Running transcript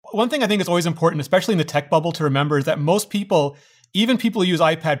one thing I think is always important, especially in the tech bubble, to remember is that most people, even people who use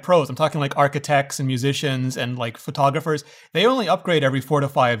iPad Pros, I'm talking like architects and musicians and like photographers, they only upgrade every 4 to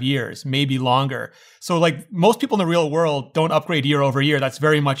 5 years, maybe longer. So like most people in the real world don't upgrade year over year. That's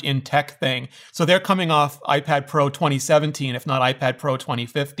very much in tech thing. So they're coming off iPad Pro 2017, if not iPad Pro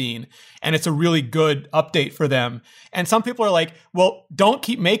 2015. And it's a really good update for them. And some people are like, well, don't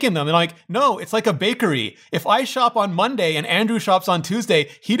keep making them. And I'm like, no, it's like a bakery. If I shop on Monday and Andrew shops on Tuesday,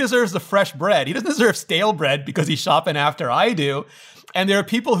 he deserves the fresh bread. He doesn't deserve stale bread because he's shopping after I do. And there are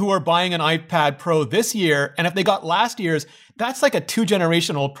people who are buying an iPad Pro this year, and if they got last year's, that's like a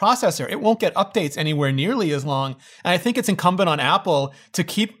 2-generational processor. It won't get updates anywhere nearly as long. And I think it's incumbent on Apple to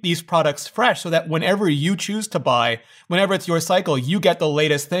keep these products fresh so that whenever you choose to buy, whenever it's your cycle, you get the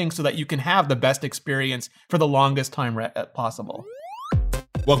latest thing so that you can have the best experience for the longest time possible.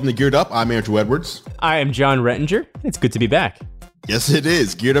 Welcome to Geared Up. I'm Andrew Edwards. I am John Rettinger. It's good to be back. Yes, it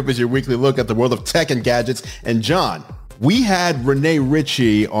is. Geared Up is your weekly look at the world of tech and gadgets. And John, we had Rene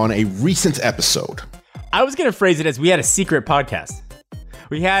Ritchie on a recent episode. I was going to phrase it as we had a secret podcast.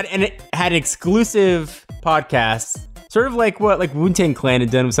 We had an exclusive podcast, sort of like what Wu-Tang Clan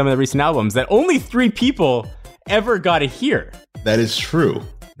had done with some of the recent albums that only 3 people ever got to hear. That is true.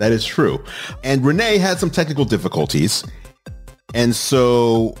 That is true. And Rene had some technical difficulties. And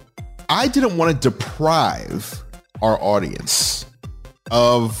so I didn't want to deprive our audience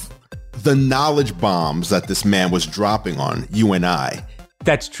of the knowledge bombs that this man was dropping on you and I.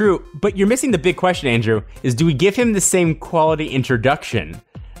 That's true. But you're missing the big question, Andrew, is do we give him the same quality introduction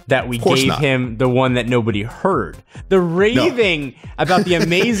that we gave him the one that nobody heard? The raving about the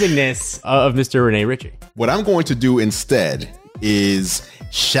amazingness of Mr. Rene Ritchie. What I'm going to do instead is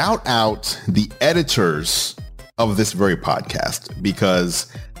shout out the editors of this very podcast,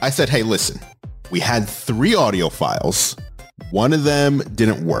 because I said, hey, listen, we had 3 audio files. One of them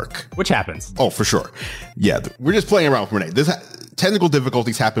didn't work. Which happens. Oh, for sure. Yeah, we're just playing around with Rene. Technical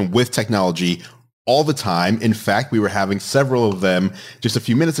difficulties happen with technology all the time. In fact, we were having several of them just a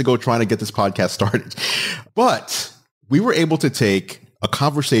few minutes ago trying to get this podcast started. But we were able to take a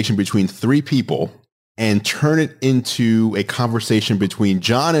conversation between 3 people and turn it into a conversation between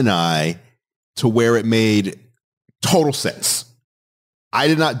John and I to where it made total sense. I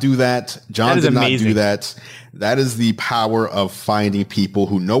did not do that. John did not do that. That is the power of finding people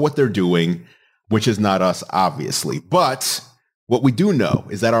who know what they're doing, which is not us, obviously. But what we do know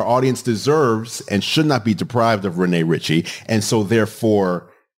is that our audience deserves and should not be deprived of Rene Ritchie. And so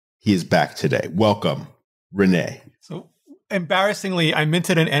therefore, he is back today. Welcome, Rene. So embarrassingly, I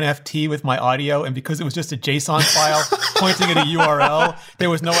minted an NFT with my audio, and because it was just a JSON file pointing at a URL, there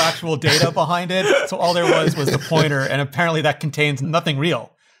was no actual data behind it. So all there was the pointer, and apparently that contains nothing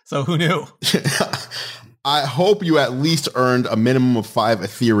real. So who knew? I hope you at least earned a minimum of 5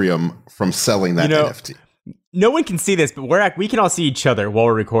 Ethereum from selling that NFT. No one can see this, but we can all see each other while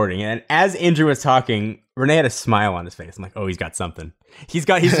we're recording. And as Andrew was talking, Rene had a smile on his face. I'm like, oh, he's got something. He's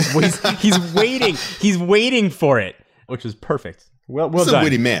waiting. He's waiting for it, which was perfect. Well done. He's a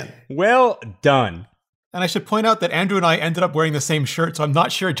witty man. Well done. And I should point out that Andrew and I ended up wearing the same shirt, so I'm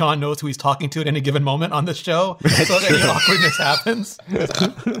not sure John knows who he's talking to at any given moment on this show. So that any awkwardness happens.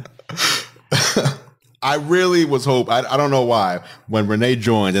 I really was I don't know why, when Rene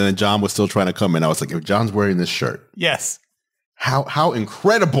joined and then John was still trying to come in, I was like, if John's wearing this shirt. Yes. How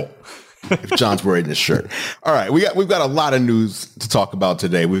incredible if John's wearing this shirt. All right, we've got a lot of news to talk about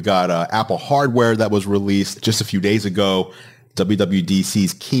today. We've got Apple hardware that was released just a few days ago.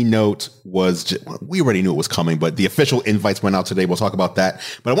 WWDC's keynote we already knew it was coming, but the official invites went out today. We'll talk about that.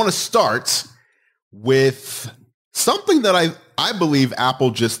 But I want to start with something that I believe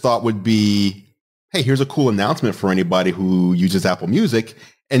Apple just thought would be, hey, here's a cool announcement for anybody who uses Apple Music,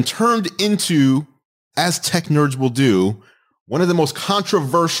 and turned into, as tech nerds will do, one of the most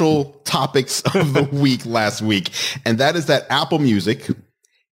controversial topics of the week last week. And that is that Apple Music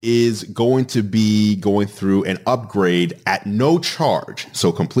is going to be going through an upgrade at no charge,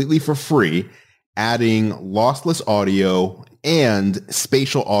 so completely for free, adding lossless audio and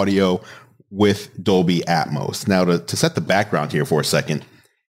spatial audio with Dolby Atmos. Now, to set the background here for a second,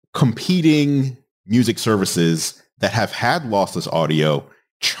 competing music services that have had lossless audio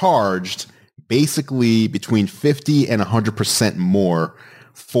charged basically between 50 and 100% more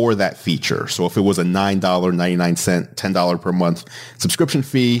for that feature. So if it was a $9.99, $10 per month subscription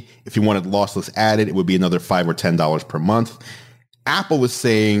fee, if you wanted lossless added, it would be another $5 or $10 per month. Apple is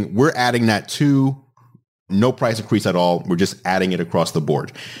saying we're adding that too. No price increase at all. We're just adding it across the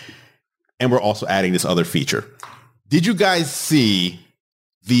board. And we're also adding this other feature. Did you guys see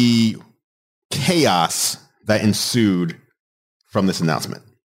the chaos that ensued from this announcement?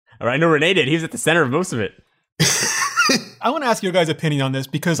 Or I know Rene did. He was at the center of most of it. I want to ask your guys' opinion on this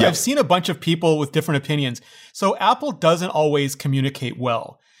because I've seen a bunch of people with different opinions. So Apple doesn't always communicate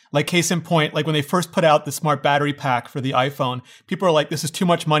well. Like case in point, like when they first put out the smart battery pack for the iPhone, people are like, this is too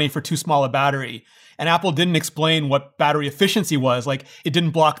much money for too small a battery. And Apple didn't explain what battery efficiency was. Like it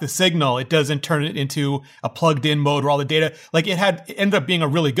didn't block the signal. It doesn't turn it into a plugged in mode where all the data, like it ended up being a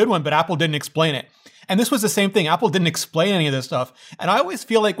really good one, but Apple didn't explain it. And this was the same thing. Apple didn't explain any of this stuff. And I always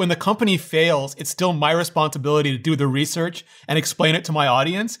feel like when the company fails, it's still my responsibility to do the research and explain it to my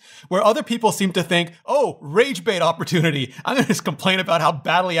audience, where other people seem to think, oh, rage bait opportunity. I'm going to just complain about how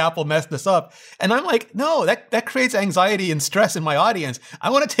badly Apple messed this up. And I'm like, no, that creates anxiety and stress in my audience. I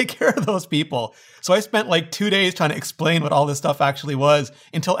want to take care of those people. So I spent like 2 days trying to explain what all this stuff actually was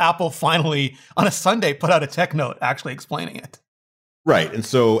until Apple finally, on a Sunday, put out a tech note actually explaining it. Right. And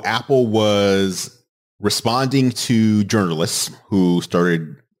so Apple was responding to journalists who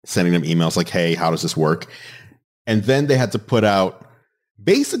started sending them emails like, hey, how does this work? And then they had to put out,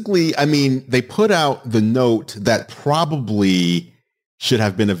 basically, I mean, they put out the note that probably should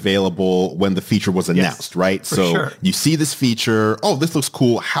have been available when the feature was announced, right? So you see this feature, oh, this looks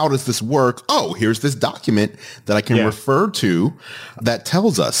cool. How does this work? Oh, here's this document that I can refer to that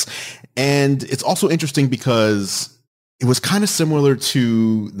tells us. And it's also interesting because it was kind of similar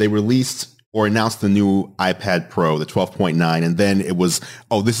to, they released or announced the new iPad Pro, the 12.9, and then it was,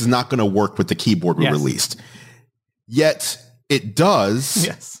 oh, this is not going to work with the keyboard we released. Yet it does.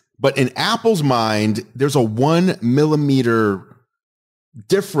 Yes. But in Apple's mind, there's a 1 millimeter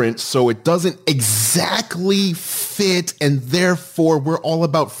difference, so it doesn't exactly fit, and therefore we're all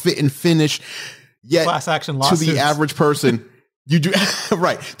about fit and finish. Yet class action lawsuits. To the average person, you do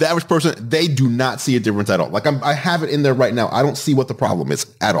right. The average person, they do not see a difference at all. Like I have it in there right now. I don't see what the problem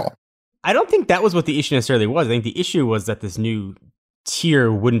is at all. I don't think that was what the issue necessarily was. I think the issue was that this new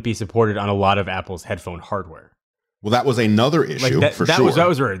tier wouldn't be supported on a lot of Apple's headphone hardware. Well, that was another issue, that sure. That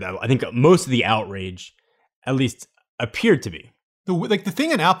was where I think most of the outrage, at least, appeared to be. The thing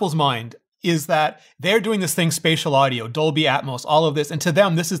in Apple's mind is that they're doing this thing, spatial audio, Dolby Atmos, all of this. And to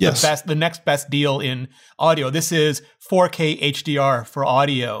them, this is the next best deal in audio. This is 4K HDR for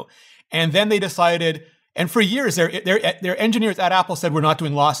audio. And then they decided, and for years, their engineers at Apple said, we're not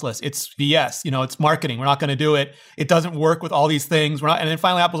doing lossless. It's BS. It's marketing. We're not going to do it. It doesn't work with all these things. And then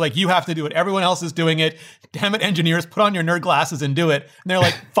finally, Apple's like, you have to do it. Everyone else is doing it. Damn it, engineers, put on your nerd glasses and do it. And they're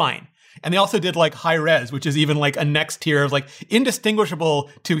like, fine. And they also did like high res, which is even like a next tier of like indistinguishable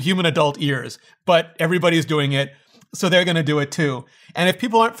to human adult ears, but everybody's doing it. So they're going to do it too. And if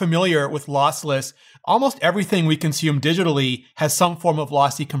people aren't familiar with lossless, almost everything we consume digitally has some form of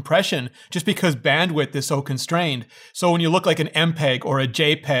lossy compression just because bandwidth is so constrained. So when you look like an MPEG or a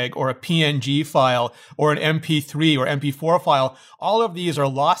JPEG or a PNG file or an MP3 or MP4 file, all of these are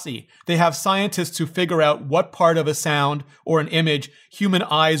lossy. They have scientists who figure out what part of a sound or an image human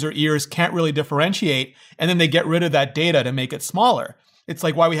eyes or ears can't really differentiate, and then they get rid of that data to make it smaller. It's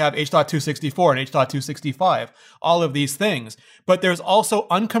like why we have H.264 and H.265, all of these things. But there's also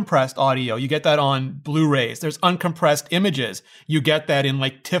uncompressed audio. You get that on Blu-rays. There's uncompressed images. You get that in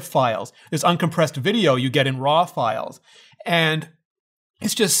like TIFF files. There's uncompressed video you get in RAW files. And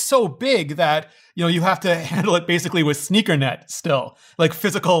it's just so big that, you have to handle it basically with SneakerNet still, like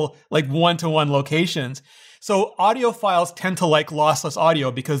physical, like one-to-one locations. So audio files tend to like lossless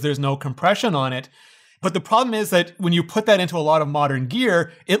audio because there's no compression on it. But the problem is that when you put that into a lot of modern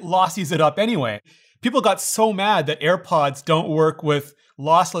gear, it lossies it up anyway. People got so mad that AirPods don't work with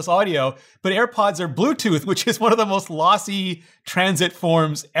lossless audio, but AirPods are Bluetooth, which is one of the most lossy transit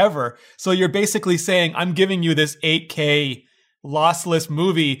forms ever. So you're basically saying, I'm giving you this 8K lossless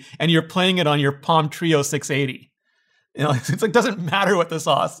movie, and you're playing it on your Palm Trio 680. It's like, doesn't matter what the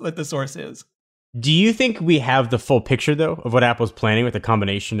source is. Do you think we have the full picture, though, of what Apple's planning with a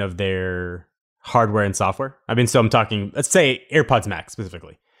combination of their hardware and software? So I'm talking, let's say AirPods Max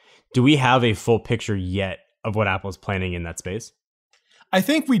specifically. Do we have a full picture yet of what Apple's planning in that space? I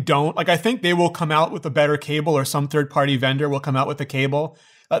think we don't. I think they will come out with a better cable, or some third-party vendor will come out with a cable.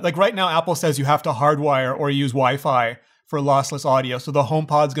 Right now, Apple says you have to hardwire or use Wi-Fi for lossless audio. So the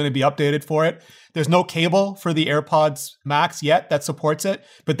HomePod's going to be updated for it. There's no cable for the AirPods Max yet that supports it,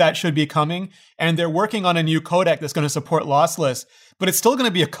 but that should be coming. And they're working on a new codec that's going to support lossless, but it's still going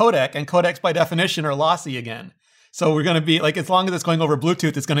to be a codec, and codecs by definition are lossy again. So we're going to be like, as long as it's going over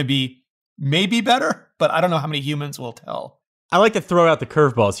Bluetooth, it's going to be maybe better, but I don't know how many humans will tell. I like to throw out the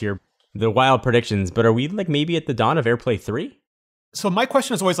curveballs here, the wild predictions, but are we like maybe at the dawn of AirPlay 3? So my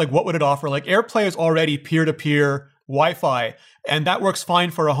question is always like, what would it offer? Like AirPlay is already peer-to-peer Wi-Fi, and that works fine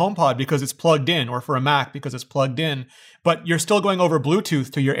for a HomePod because it's plugged in, or for a Mac because it's plugged in. But you're still going over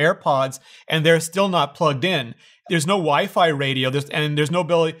Bluetooth to your AirPods, and they're still not plugged in. There's no Wi-Fi radio, and there's no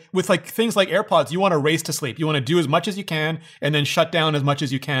ability with like things like AirPods. You want to race to sleep. You want to do as much as you can, and then shut down as much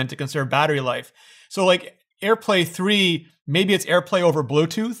as you can to conserve battery life. So like AirPlay 3, maybe it's AirPlay over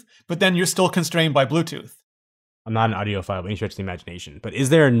Bluetooth, but then you're still constrained by Bluetooth. I'm not an audiophile by any stretch of the imagination, but is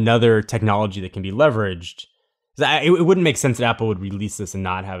there another technology that can be leveraged? It wouldn't make sense that Apple would release this and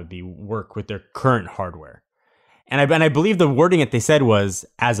not have it work with their current hardware. And I believe the wording that they said was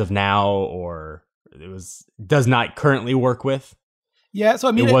as of now, or it was does not currently work with. Yeah, so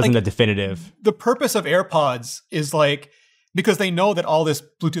I mean, it wasn't a definitive. The purpose of AirPods is like, because they know that all this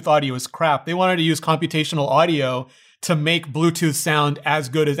Bluetooth audio is crap, they wanted to use computational audio to make Bluetooth sound as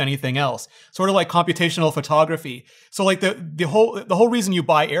good as anything else, sort of like computational photography. So like the whole reason you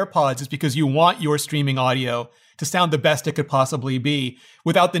buy AirPods is because you want your streaming audio to sound the best it could possibly be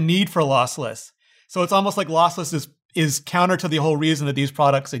without the need for lossless. So it's almost like lossless is counter to the whole reason that these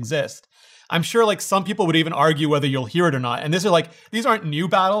products exist. I'm sure like some people would even argue whether you'll hear it or not. And these aren't new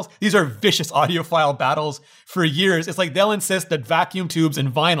battles. These are vicious audiophile battles for years. It's like they'll insist that vacuum tubes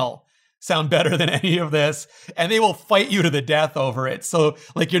and vinyl sound better than any of this, and they will fight you to the death over it. So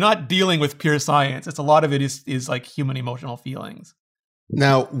like you're not dealing with pure science. It's a lot of it is like human emotional feelings.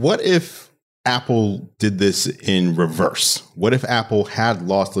 Now, what if Apple did this in reverse? What if Apple had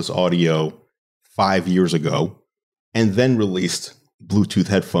lossless audio 5 years ago and then released Bluetooth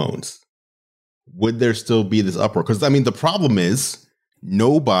headphones? Would there still be this uproar? Because I mean, the problem is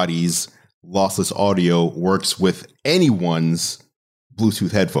nobody's lossless audio works with anyone's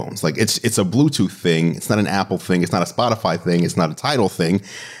Bluetooth headphones. Like it's a Bluetooth thing. It's not an Apple thing. It's not a Spotify thing. It's not a Tidal thing.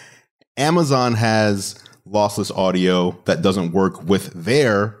 Amazon has lossless audio that doesn't work with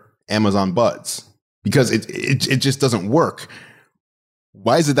their Amazon Buds because it just doesn't work.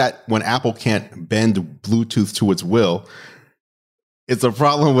 Why is it that when Apple can't bend Bluetooth to its will, it's a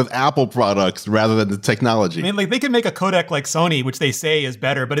problem with Apple products rather than the technology? I mean, like they can make a codec like Sony, which they say is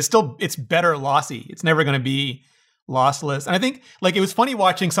better, but it's better lossy. It's never going to be lossless. And I think like it was funny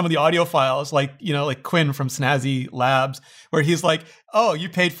watching some of the audio files, like, you know, like Quinn from Snazzy Labs, where he's like, oh, you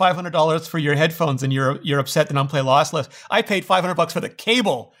paid $500 for your headphones and you're upset that I'm playing lossless. I paid $500 for the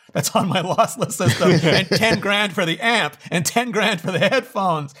cable that's on my lossless system and 10 grand for the amp and 10 grand for the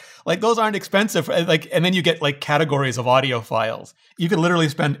headphones. Like those aren't expensive. Like, and then you get like categories of audio files. You could literally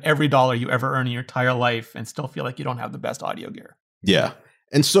spend every dollar you ever earn in your entire life and still feel like you don't have the best audio gear. Yeah.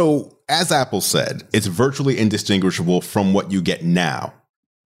 And so, as Apple said, it's virtually indistinguishable from what you get now.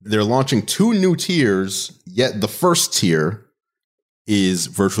 They're launching 2 new tiers, yet the first tier is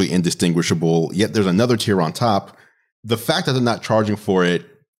virtually indistinguishable, yet there's another tier on top. The fact that they're not charging for it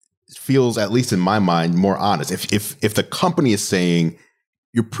feels, at least in my mind, more honest. If the company is saying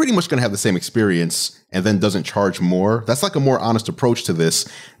you're pretty much going to have the same experience and then doesn't charge more, that's like a more honest approach to this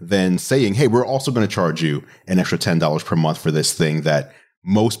than saying, hey, we're also going to charge you an extra $10 per month for this thing that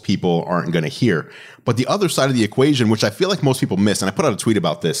most people aren't going to hear. But the other side of the equation, which I feel like most people miss, and I put out a tweet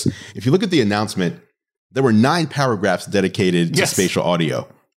about this, if you look at the announcement, there were 9 paragraphs dedicated to spatial audio.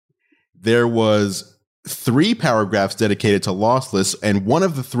 There was 3 paragraphs dedicated to lossless, and one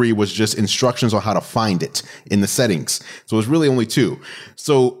of the 3 was just instructions on how to find it in the settings. So it was really only 2.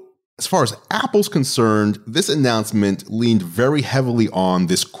 So as far as Apple's concerned, this announcement leaned very heavily on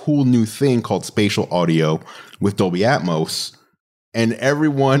this cool new thing called spatial audio with Dolby Atmos. And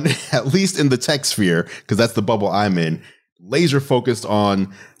everyone, at least in the tech sphere, because that's the bubble I'm in, laser focused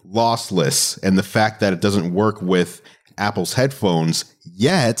on lossless and the fact that it doesn't work with Apple's headphones.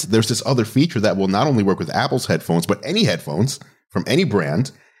 Yet there's this other feature that will not only work with Apple's headphones, but any headphones from any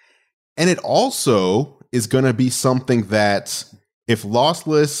brand. And it also is going to be something that if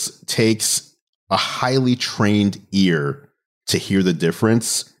lossless takes a highly trained ear to hear the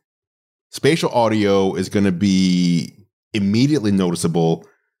difference, spatial audio is going to be immediately noticeable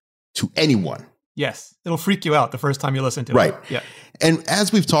to anyone. Yes. It'll freak you out the first time you listen to it. Right. Yeah. And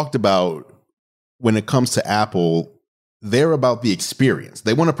as we've talked about, when it comes to Apple, they're about the experience.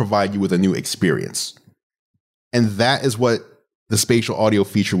 They want to provide you with a new experience. And that is what the spatial audio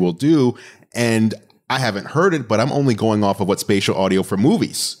feature will do. And I haven't heard it, but I'm only going off of what spatial audio for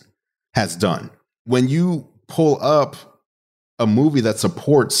movies has done. When you pull up a movie that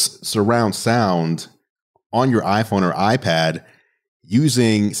supports surround sound on your iPhone or iPad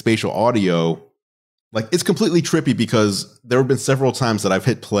using spatial audio, like it's completely trippy because there have been several times that I've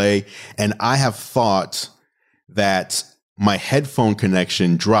hit play and I have thought that my headphone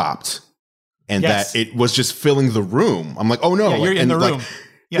connection dropped and that it was just filling the room. I'm like, oh no. Yeah, you're in the room.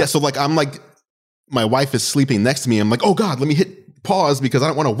 Yeah. So like, I'm like, my wife is sleeping next to me. I'm like, oh God, let me hit pause because I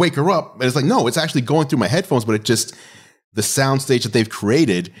don't want to wake her up. And it's like, no, it's actually going through my headphones, but the sound stage that they've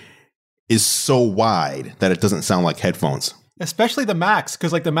created is so wide that it doesn't sound like headphones. Especially the Max,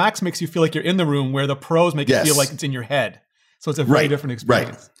 because like the Max makes you feel like you're in the room, where the Pros make you feel like it's in your head. So it's a very different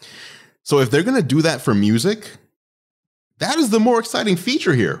experience. Right. So if they're going to do that for music, that is the more exciting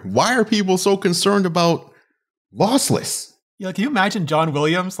feature here. Why are people so concerned about lossless? Yeah, can you imagine John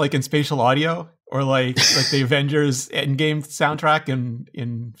Williams like in spatial audio, or like the Avengers Endgame soundtrack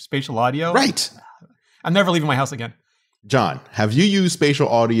in spatial audio? Right. I'm never leaving my house again. John, have you used spatial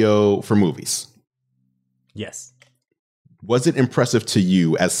audio for movies? Yes. Was it impressive to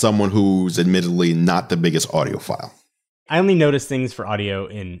you as someone who's admittedly not the biggest audiophile? I only notice things for audio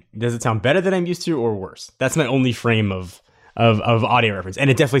in, does it sound better than I'm used to or worse? That's my only frame of audio reference. And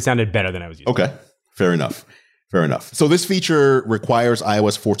it definitely sounded better than I was used to. Okay, fair enough. Fair enough. So this feature requires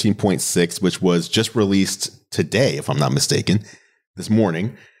iOS 14.6, which was just released today, if I'm not mistaken, this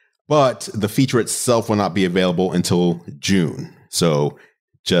morning. But the feature itself will not be available until June. So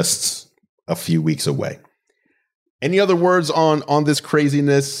just a few weeks away. Any other words on this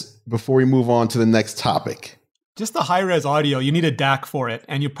craziness before we move on to the next topic? Just the high-res audio, you need a DAC for it.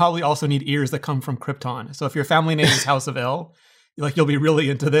 And you probably also need ears that come from Krypton. So if your family name is House of L, you'll be really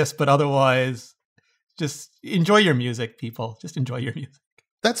into this. But otherwise, just enjoy your music, people. Just enjoy your music.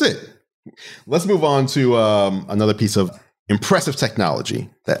 That's it. Let's move on to another piece of impressive technology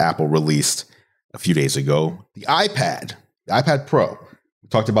that Apple released a few days ago. The iPad Pro. We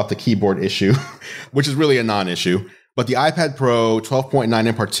talked about the keyboard issue, which is really a non-issue. But the iPad Pro 12.9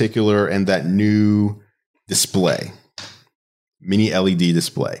 in particular, and that new display, mini LED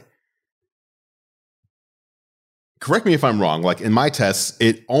display. Correct me if I'm wrong. Like in my tests,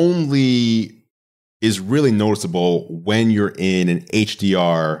 it only is really noticeable when you're in an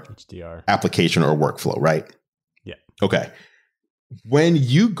HDR application or workflow, right? Yeah. Okay. When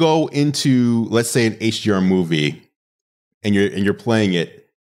you go into, let's say, an HDR movie and you're playing it,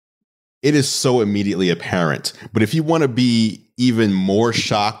 it is so immediately apparent. But if you want to be even more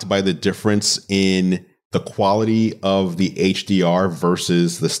shocked by the difference in the quality of the HDR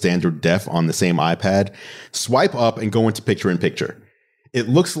versus the standard def on the same iPad, swipe up and go into picture-in-picture. It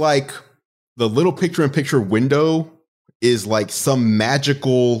looks like the little picture-in-picture window is like some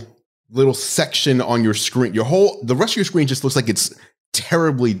magical little section on your screen. The rest of your screen just looks like it's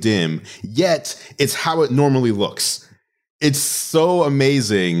terribly dim, yet it's how it normally looks. It's so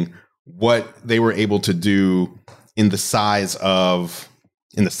amazing what they were able to do in the size of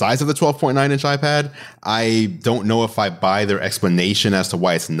the 12.9 inch iPad. I don't know if I buy their explanation as to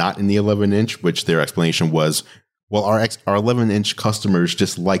why it's not in the 11 inch, which their explanation was, well, our 11 inch customers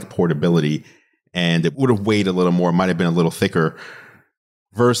just like portability, and it would have weighed a little more, it might have been a little thicker,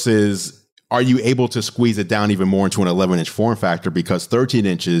 versus are you able to squeeze it down even more into an 11 inch form factor, because 13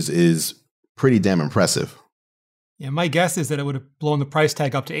 inches is pretty damn impressive. Yeah, my guess is that it would have blown the price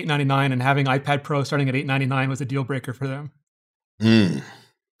tag up to $899, and having iPad Pro starting at $899 was a deal breaker for them.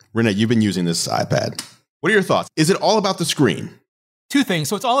 Renee, you've been using this iPad. What are your thoughts? Is it all about the screen? Two things.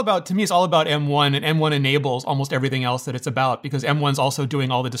 So it's all about M1, and M1 enables almost everything else that it's about, because M1's also doing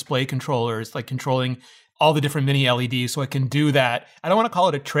all the display controllers, like controlling all the different mini LEDs, so it can do that. I don't want to call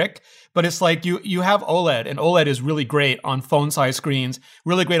it a trick, but it's like you have OLED, and OLED is really great on phone-size screens,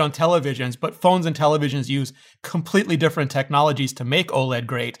 really great on televisions, but phones and televisions use completely different technologies to make OLED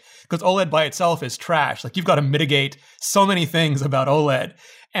great, because OLED by itself is trash. Like, you've got to mitigate so many things about OLED.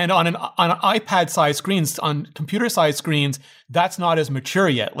 And on an iPad-sized screens, on computer-sized screens, that's not as mature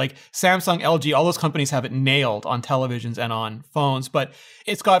yet. Like Samsung, LG, all those companies have it nailed on televisions and on phones. But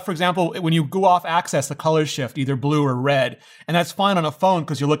it's got, for example, when you go off axis, the colors shift, either blue or red. And that's fine on a phone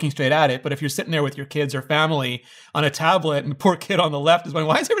because you're looking straight at it. But if you're sitting there with your kids or family on a tablet, and the poor kid on the left is going,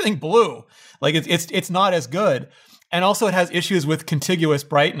 why is everything blue? Like, it's not as good. And also it has issues with contiguous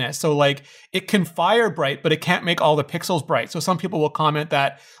brightness. So like it can fire bright, but it can't make all the pixels bright. So some people will comment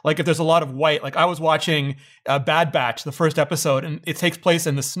that like if there's a lot of white, like I was watching Bad Batch, the first episode, and it takes place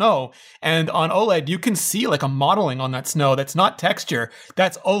in the snow. And on OLED, you can see like a modeling on that snow that's not texture.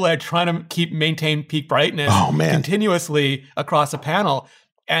 That's OLED trying to maintain peak brightness continuously across a panel.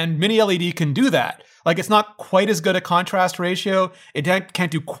 And mini LED can do that. Like, it's not quite as good a contrast ratio. It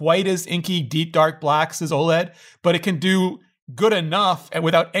can't do quite as inky, deep, dark blacks as OLED, but it can do good enough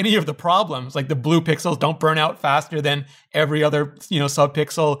without any of the problems. Like, the blue pixels don't burn out faster than every other,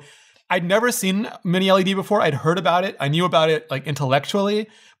 sub-pixel. I'd never seen mini LED before. I'd heard about it. I knew about it, like, intellectually,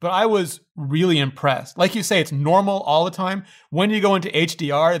 but I was really impressed. Like you say, it's normal all the time. When you go into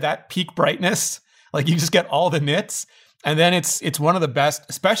HDR, that peak brightness, like, you just get all the nits. And then it's one of the best,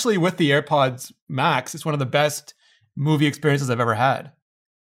 especially with the AirPods Max, it's one of the best movie experiences I've ever had.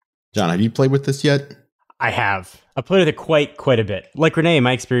 John, have you played with this yet? I have. I played with it quite a bit. Like Renee,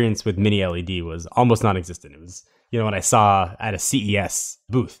 my experience with Mini LED was almost non-existent. It was, when I saw at a CES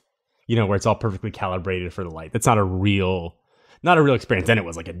booth, where it's all perfectly calibrated for the light. That's not a real experience. Then it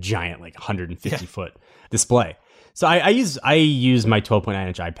was like a giant, like 150 foot display. So I use my 12.9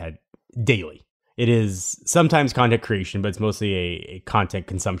 inch iPad daily. It is sometimes content creation, but it's mostly a content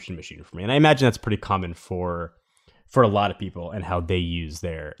consumption machine for me. And I imagine that's pretty common for a lot of people and how they use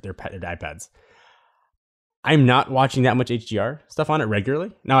their iPads. I'm not watching that much HDR stuff on it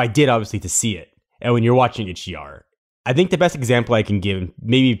regularly. Now, I did obviously to see it. And when you're watching HDR, I think the best example I can give,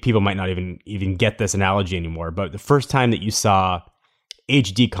 maybe people might not even get this analogy anymore, but the first time that you saw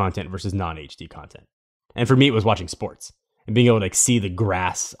HD content versus non-HD content. And for me, it was watching sports and being able to see the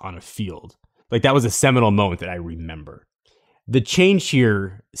grass on a field. Like that was a seminal moment that I remember. The change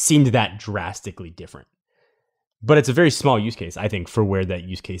here seemed that drastically different. But it's a very small use case, I think, for where that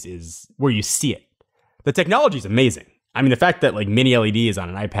use case is, where you see it. The technology is amazing. I mean, the fact that like Mini LED is on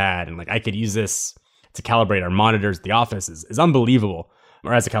an iPad and like I could use this to calibrate our monitors at the office is unbelievable.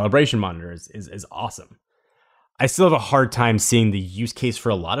 Or as a calibration monitor is awesome. I still have a hard time seeing the use case for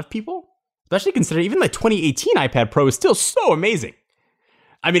a lot of people, especially considering even the 2018 iPad Pro is still so amazing.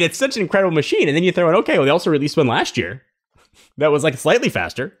 I mean, it's such an incredible machine. And then you throw in, okay, well, they also released one last year that was like slightly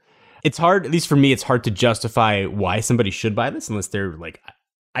faster. It's hard, at least for me, it's hard to justify why somebody should buy this unless they're like,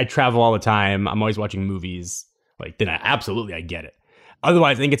 I travel all the time. I'm always watching movies. Like, then I get it.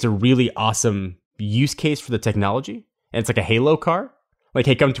 Otherwise, I think it's a really awesome use case for the technology. And it's like a Halo car. Like,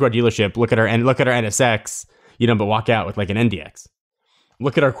 hey, come to our dealership, look at our NSX, but walk out with like an NDX.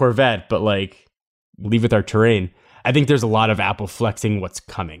 Look at our Corvette, but like leave with our Terrain. I think there's a lot of Apple flexing what's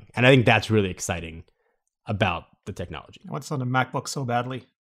coming. And I think that's really exciting about the technology. I want this on a MacBook so badly.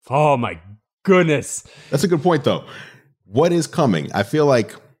 Oh my goodness. That's a good point, though. What is coming? I feel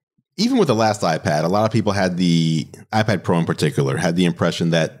like even with the last iPad, a lot of people had the iPad Pro in particular, had the impression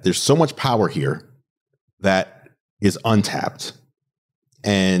that there's so much power here that is untapped.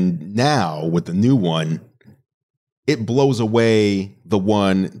 And now with the new one, it blows away the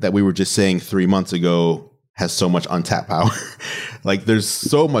one that we were just saying 3 months ago has so much untapped power. Like there's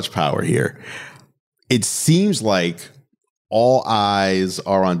so much power here. It seems like all eyes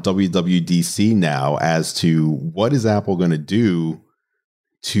are on WWDC now as to what is Apple going to do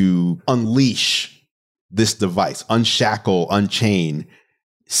to unleash this device, unshackle, unchain,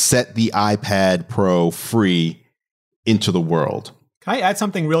 set the iPad Pro free into the world. Can I add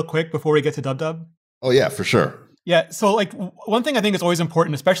something real quick before we get to DubDub? Oh, yeah, for sure. Yeah. So like one thing I think is always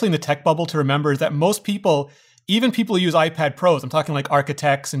important, especially in the tech bubble, to remember is that most people, even people who use iPad Pros, I'm talking like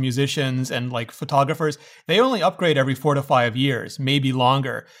architects and musicians and like photographers, they only upgrade every 4 to 5 years, maybe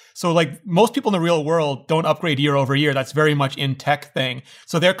longer. So like most people in the real world don't upgrade year over year. That's very much in tech thing.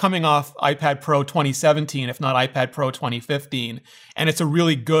 So they're coming off iPad Pro 2017, if not iPad Pro 2015. And it's a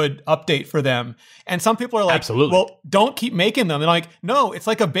really good update for them. And some people are like, absolutely, well, don't keep making them. And I'm like, no, it's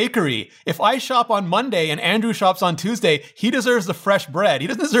like a bakery. If I shop on Monday and Andrew shops on Tuesday, he deserves the fresh bread. He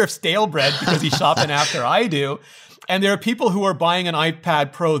doesn't deserve stale bread because he's shopping after I do. And there are people who are buying an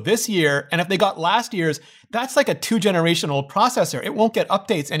iPad Pro this year, and if they got last year's, that's like a 2-generation-old processor. It won't get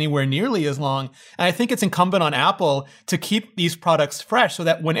updates anywhere nearly as long. And I think it's incumbent on Apple to keep these products fresh so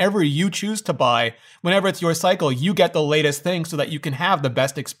that whenever you choose to buy, whenever it's your cycle, you get the latest thing so that you can have the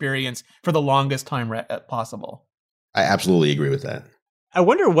best experience for the longest time possible. I absolutely agree with that. I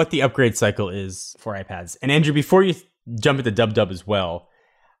wonder what the upgrade cycle is for iPads. And Andrew, before you jump into DubDub as well,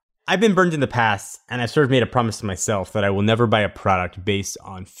 I've been burned in the past, and I've sort of made a promise to myself that I will never buy a product based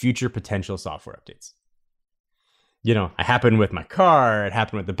on future potential software updates. It happened with my car. It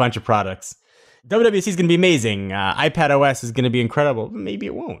happened with a bunch of products. WWDC is going to be amazing. iPad OS is going to be incredible. Maybe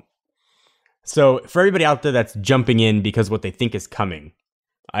it won't. So for everybody out there that's jumping in because what they think is coming,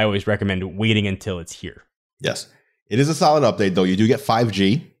 I always recommend waiting until it's here. Yes. It is a solid update, though. You do get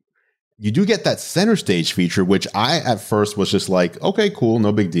 5G. You do get that center stage feature, which I at first was just like, okay, cool,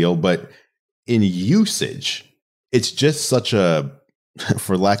 no big deal. But in usage, it's just such a,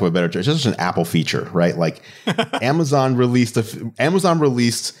 for lack of a better term, it's just an Apple feature, right? Like Amazon released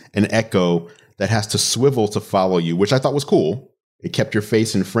an Echo that has to swivel to follow you, which I thought was cool. It kept your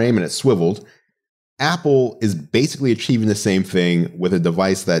face in frame and it swiveled. Apple is basically achieving the same thing with a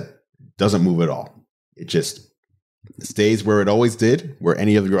device that doesn't move at all. It just stays where it always did, where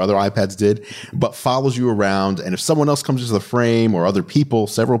any of your other iPads did, but follows you around. And if someone else comes into the frame or other people,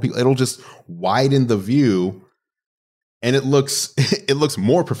 several people, it'll just widen the view. And it looks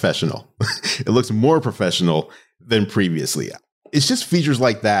more professional. It looks more professional than previously. It's just features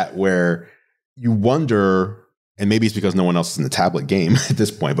like that where you wonder, and maybe it's because no one else is in the tablet game at this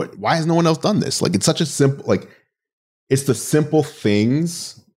point, but why has no one else done this? Like, it's such a simple, like, it's the simple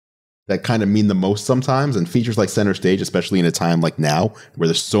things that kind of mean the most sometimes, and features like Center Stage, especially in a time like now where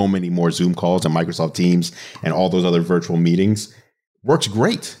there's so many more Zoom calls and Microsoft Teams and all those other virtual meetings, works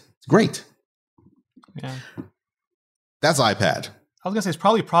great. It's great. Yeah. That's iPad. I was going to say it's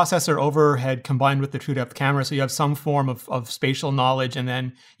probably processor overhead combined with the true depth camera. So you have some form of spatial knowledge, and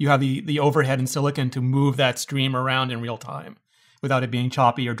then you have the overhead in silicon to move that stream around in real time without it being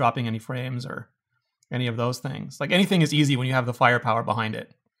choppy or dropping any frames or any of those things. Like, anything is easy when you have the firepower behind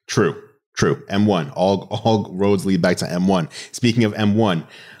it. True. M1. All roads lead back to M1. Speaking of M1,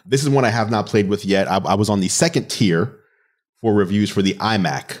 this is one I have not played with yet. I was on the second tier for reviews for the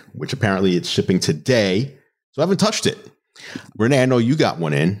iMac, which apparently it's shipping today. So I haven't touched it. Renee, I know you got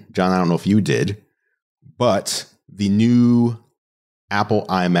one in. John, I don't know if you did. But the new Apple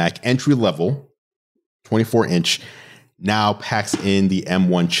iMac entry level, 24-inch, now packs in the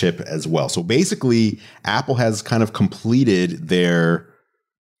M1 chip as well. So basically, Apple has kind of completed their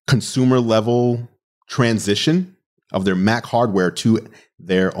consumer level transition of their Mac hardware to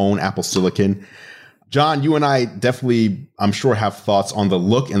their own Apple Silicon. John, you and I definitely, I'm sure, have thoughts on the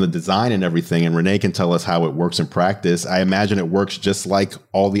look and the design and everything, and Renee can tell us how it works in practice. I imagine it works just like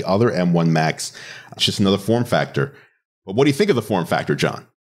all the other M1 Macs. It's just another form factor. But what do you think of the form factor, John?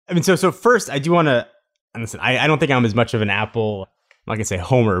 I mean, so first, I do want to, listen, I don't think I'm as much of an Apple, I'm not going to say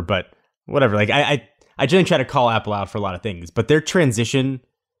homer, but whatever. Like, I generally try to call Apple out for a lot of things, but their transition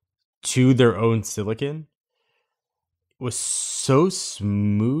to their own silicon was so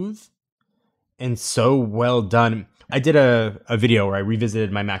smooth and so well done. I did a video where I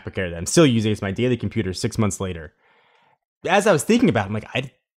revisited my MacBook Air that I'm still using. It's my daily computer 6 months later. As I was thinking about it, I'm like,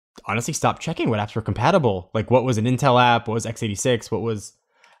 I honestly stopped checking what apps were compatible. Like, what was an Intel app? What was x86? What was,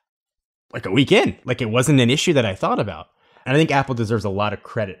 like, a week in? Like, it wasn't an issue that I thought about. And I think Apple deserves a lot of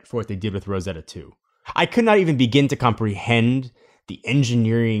credit for what they did with Rosetta 2. I could not even begin to comprehend the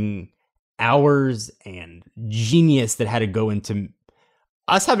engineering hours and genius that had to go into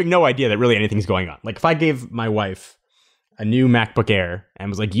us having no idea that really anything's going on. Like, if I gave my wife a new MacBook Air and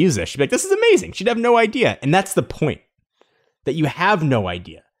was like, use this, she'd be like, this is amazing. She'd have no idea. And that's the point. That you have no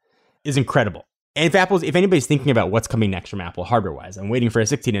idea is incredible. And if anybody's thinking about what's coming next from Apple hardware-wise, I'm waiting for a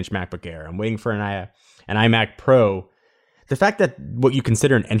 16-inch MacBook Air. I'm waiting for an iMac Pro. The fact that what you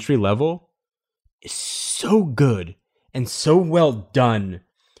consider an entry level is so good and so well done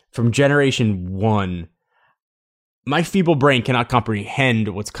from generation 1, my feeble brain cannot comprehend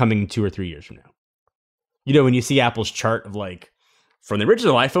what's coming 2 or 3 years from now. You know, when you see Apple's chart of like, from the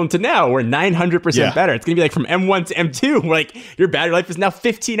original iPhone to now, we're 900% better. It's going to be like from M1 to M2, like your battery life is now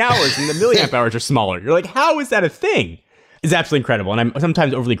 15 hours and the milliamp hours are smaller. You're like, how is that a thing? It's absolutely incredible. And I'm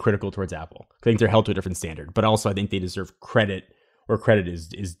sometimes overly critical towards Apple. I think they're held to a different standard, but also I think they deserve credit where credit is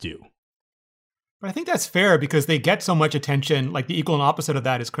due. But I think that's fair because they get so much attention. Like, the equal and opposite of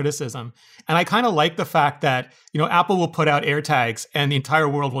that is criticism. And I kind of like the fact that, you know, Apple will put out AirTags and the entire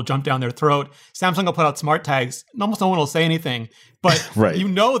world will jump down their throat. Samsung will put out smart tags and almost no one will say anything. But right. you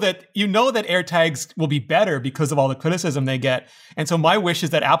know that AirTags will be better because of all the criticism they get. And so my wish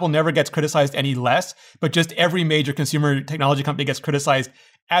is that Apple never gets criticized any less, but just every major consumer technology company gets criticized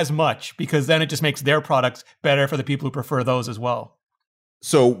as much, because then it just makes their products better for the people who prefer those as well.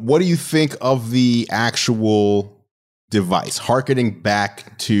 So what do you think of the actual device? Harkening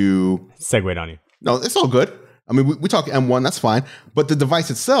back to... Segued on you. No, it's all good. I mean, we talk M1, that's fine. But the device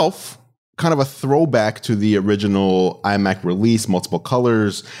itself, kind of a throwback to the original iMac release, multiple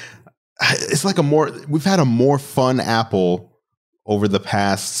colors. It's like we've had a more fun Apple over the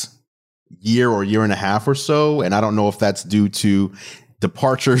past year or year and a half or so. And I don't know if that's due to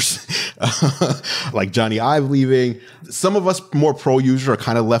departures like Johnny Ive leaving. Some of us more pro users are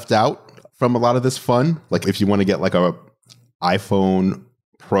kind of left out from a lot of this fun. Like, if you want to get like a iPhone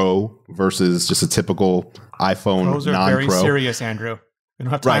Pro versus just a typical iPhone Pros are non-Pro. very serious, Andrew. We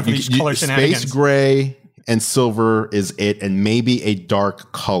don't have time for these color shenanigans. Space gray and silver is it, and maybe a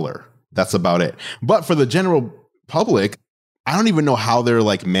dark color. That's about it. But for the general public, I don't even know how they're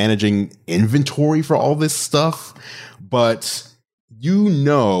like managing inventory for all this stuff. But you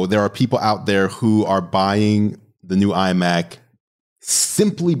know, there are people out there who are buying the new iMac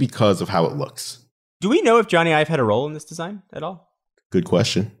simply because of how it looks. Do we know if Johnny Ive had a role in this design at all? Good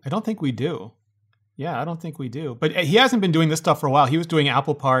question. I don't think we do. Yeah, I don't think we do. But he hasn't been doing this stuff for a while. He was doing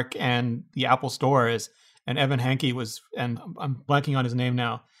Apple Park and the Apple stores, and Evan Hanke was, and I'm blanking on his name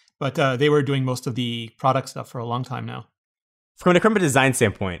now, but they were doing most of the product stuff for a long time now. From a design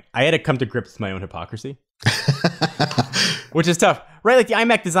standpoint, I had to come to grips with my own hypocrisy. which is tough, right? Like the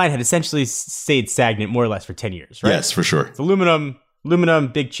iMac design had essentially stayed stagnant more or less for 10 years, right? Yes, for sure. It's aluminum,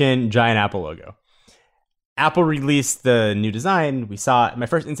 big chin, giant Apple logo. Apple released the new design. We saw it. My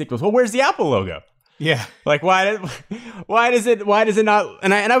first instinct was, well, where's the Apple logo? Yeah. Like, why does it not?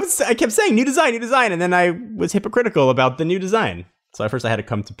 And I kept saying new design, and then I was hypocritical about the new design. So at first I had to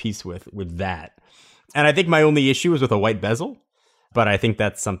come to peace with that. And I think my only issue was with a white bezel, but I think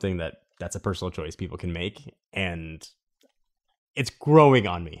that's something that's a personal choice people can make, and it's growing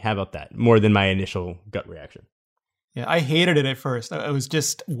on me. How about that? More than my initial gut reaction. Yeah, I hated it at first. I was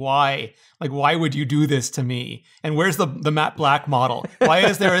just, why? Like, why would you do this to me? And where's the matte black model? Why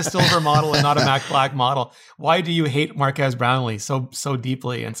is there a silver model and not a matte black model? Why do you hate Marques Brownlee so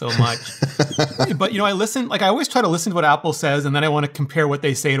deeply and so much? But, I always try to listen to what Apple says, and then I want to compare what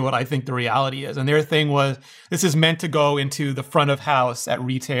they say to what I think the reality is. And their thing was, this is meant to go into the front of house at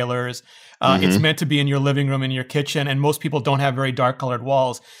retailers. It's meant to be in your living room, in your kitchen, and most people don't have very dark colored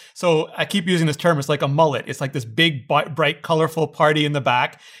walls. So I keep using this term. It's like a mullet. It's like this big, bright, colorful party in the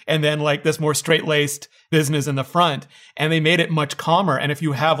back, and then like this more straight-laced business in the front. And they made it much calmer. And if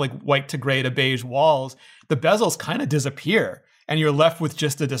you have like white to gray to beige walls, the bezels kind of disappear. And you're left with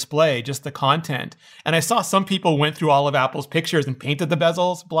just the display, just the content. And I saw some people went through all of Apple's pictures and painted the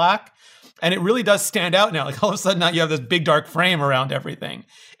bezels black. And it really does stand out now. Like all of a sudden now you have this big dark frame around everything.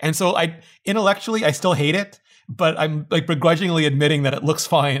 And so intellectually, I still hate it, but I'm like begrudgingly admitting that it looks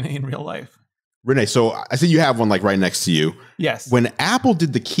fine in real life. Renee, so I see you have one like right next to you. Yes. When Apple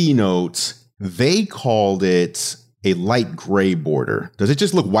did the keynote, they called it a light gray border. Does it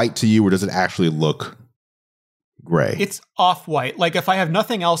just look white to you, or does it actually look gray? It's off-white. Like if I have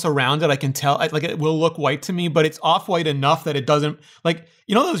nothing else around it, I can tell, like it will look white to me, but it's off-white enough that it doesn't, like,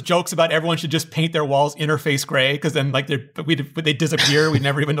 those jokes about everyone should just paint their walls interface gray because then like they disappear. We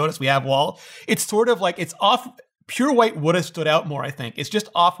never even notice we have wall. It's sort of like it's off. Pure white would have stood out more, I think. It's just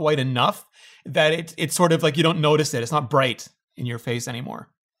off-white enough that it's sort of like you don't notice it. It's not bright in your face anymore.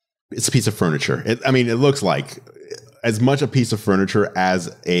 It's a piece of furniture. It looks like as much a piece of furniture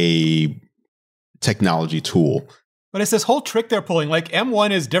as a technology tool. But it's this whole trick they're pulling. Like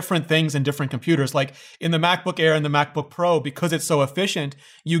M1 is different things in different computers. Like in the MacBook Air and the MacBook Pro, because it's so efficient,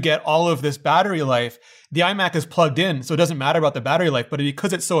 you get all of this battery life. The iMac is plugged in, so it doesn't matter about the battery life. But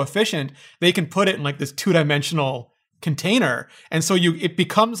because it's so efficient, they can put it in like this two-dimensional container. And so it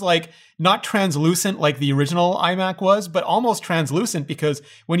becomes like not translucent like the original iMac was, but almost translucent because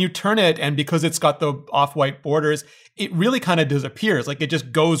when you turn it and because it's got the off-white borders, it really kind of disappears. Like it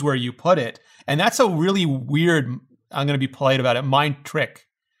just goes where you put it. And that's a really weird, I'm going to be polite about it, mind trick.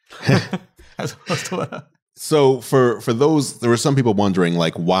 As opposed to So for those, there were some people wondering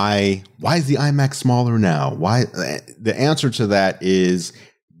like, why is the iMac smaller now? Why? The answer to that is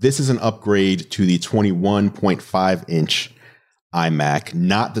this is an upgrade to the 21.5 inch iMac,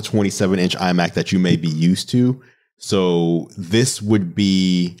 not the 27-inch iMac that you may be used to. So this would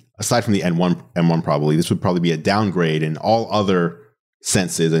be, aside from the M1 probably, this would probably be a downgrade in all other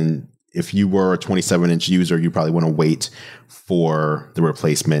senses. And if you were a 27-inch user, you probably want to wait for the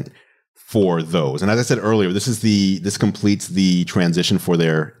replacement for those. And as I said earlier, this completes the transition for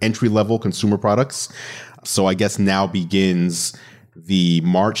their entry-level consumer products. So I guess now begins the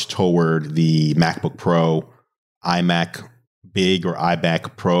march toward the MacBook Pro, iMac Big or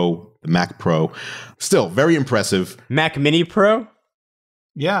iMac Pro, the Mac Pro. Still very impressive. Mac Mini Pro?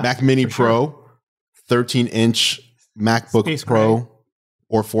 Yeah. Mac Mini Pro, 13-inch MacBook Space Pro, gray.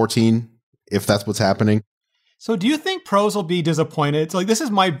 or 14, if that's what's happening. So do you think pros will be disappointed? So like this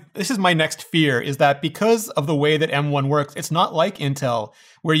is my next fear, is that because of the way that M1 works, it's not like Intel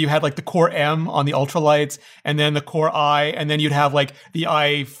where you had like the Core M on the ultralights and then the Core I, and then you'd have like the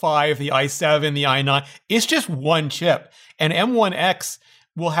i5, the i7, the i9. It's just one chip. And M1X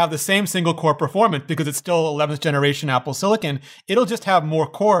will have the same single core performance because it's still 11th generation Apple Silicon. It'll just have more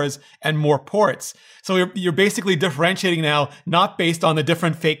cores and more ports. So you're basically differentiating now, not based on the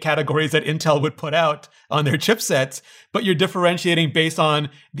different fake categories that Intel would put out on their chipsets, but you're differentiating based on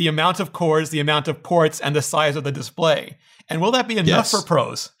the amount of cores, the amount of ports, and the size of the display. And will that be enough for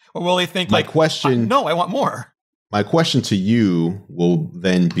pros? Or will they think no, I want more? My question to you will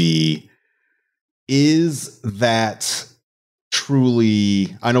then be, is that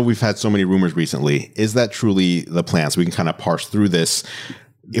truly, I know we've had so many rumors recently, is that truly the plan? So we can kind of parse through this.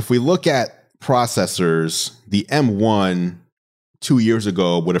 If we look at processors, the M1 2 years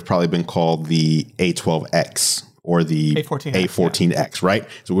ago would have probably been called the A12X or the A14X, right?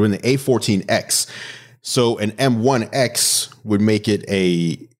 So we're in the A14X. So an M1X would make it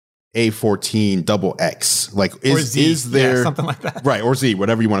a A14 double X. Like is there something like that? Right, or Z,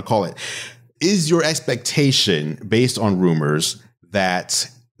 whatever you want to call it. is your expectation based on rumors that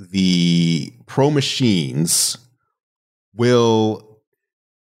the Pro machines will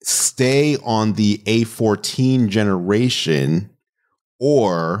stay on the A14 generation,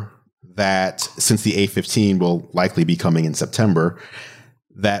 or that since the A15 will likely be coming in September,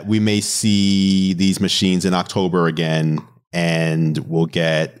 that we may see these machines in October again and we'll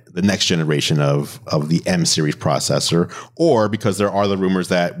get the next generation of the M series processor? Or because there are the rumors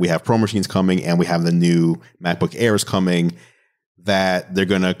that we have Pro machines coming and we have the new MacBook Airs coming, that they're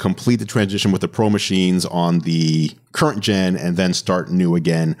going to complete the transition with the Pro machines on the current gen and then start new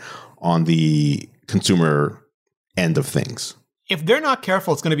again on the consumer end of things. If they're not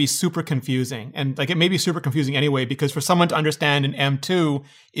careful, it's going to be super confusing. And like, it may be super confusing anyway, because for someone to understand an M2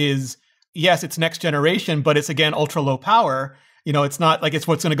 is, yes, it's next generation, but it's again, ultra low power. You know, it's not like it's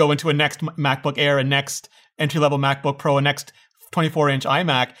what's going to go into a next MacBook Air, a next entry-level MacBook Pro, a next 24-inch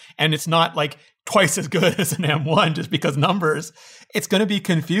iMac. And it's not like twice as good as an M1 just because numbers. It's going to be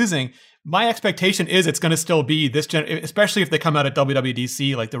confusing. My expectation is it's going to still be this especially if they come out at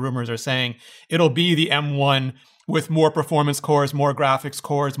WWDC, like the rumors are saying, it'll be the M1 with more performance cores, more graphics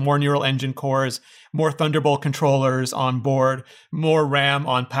cores, more neural engine cores, more Thunderbolt controllers on board, more RAM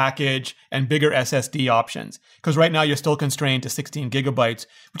on package, and bigger SSD options. Because right now you're still constrained to 16 gigabytes,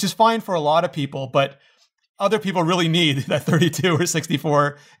 which is fine for a lot of people, but other people really need that 32 or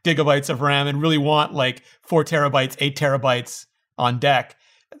 64 gigabytes of RAM and really want like 4 terabytes, 8 terabytes on deck.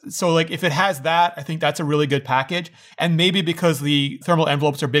 So like if it has that, I think that's a really good package. And maybe because the thermal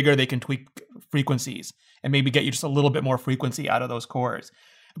envelopes are bigger, they can tweak frequencies and maybe get you just a little bit more frequency out of those cores.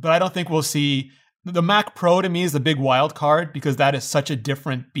 But I don't think we'll see the Mac Pro. To me is the big wild card because that is such a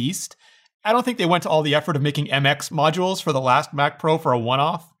different beast. I don't think they went to all the effort of making MX modules for the last Mac Pro for a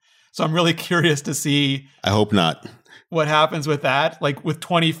one-off. So I'm really curious to see. I hope not. What happens with that, like with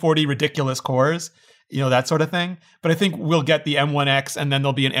 20, 40 ridiculous cores, you know, that sort of thing. But I think we'll get the M1X and then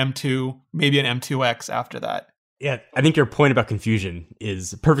there'll be an M2, maybe an M2X after that. Yeah, I think your point about confusion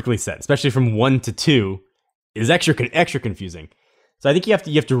is perfectly set, especially from 1 to 2 is extra confusing. So I think you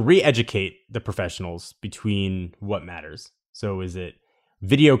have to re-educate the professionals between what matters. So is it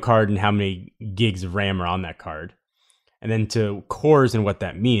video card and how many gigs of RAM are on that card? And then to cores and what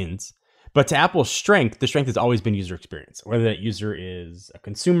that means. But to Apple's strength, the strength has always been user experience, whether that user is a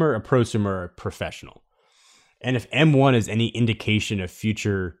consumer, a prosumer, or a professional. And if M1 is any indication of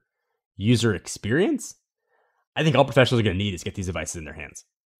future user experience, I think all professionals are going to need is get these devices in their hands.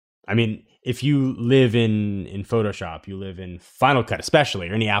 I mean, if you live in Photoshop, you live in Final Cut especially,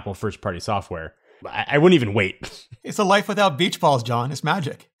 or any Apple first-party software, I wouldn't even wait. It's a life without beach balls, John. It's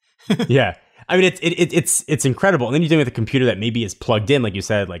magic. Yeah. I mean, it's incredible. And then you're dealing with a computer that maybe is plugged in, like you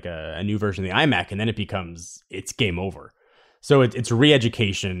said, like a new version of the iMac, and then it's game over. So it's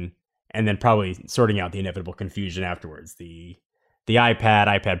re-education, and then probably sorting out the inevitable confusion afterwards. The iPad,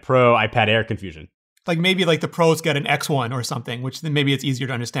 iPad Pro, iPad Air confusion. Like maybe like the Pros get an X1 or something, which then maybe it's easier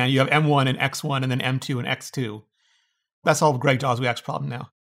to understand. You have M1 and X1 and then M2 and X2. That's all Greg Joswiak's problem now.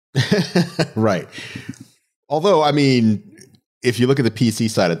 Right. Although, I mean, if you look at the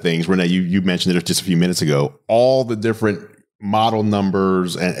PC side of things, Renee, you mentioned it just a few minutes ago, all the different model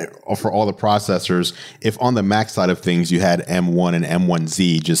numbers and for all the processors, if on the Mac side of things you had M1 and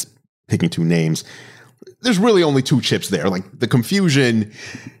M1Z, just picking two names, there's really only two chips there. Like the confusion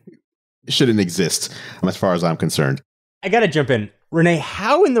shouldn't exist as far as I'm concerned. I got to jump in. Renee,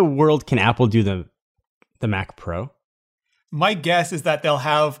 how in the world can Apple do the Mac Pro? My guess is that they'll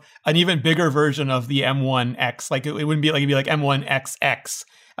have an even bigger version of the M1X. Like it wouldn't be like, it'd be like M1XX,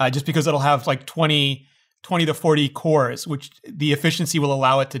 just because it'll have like 20 to 40 cores, which the efficiency will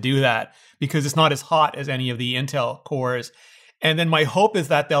allow it to do that because it's not as hot as any of the Intel cores. And then my hope is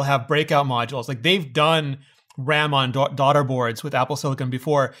that they'll have breakout modules. Like they've done RAM on daughter boards with Apple Silicon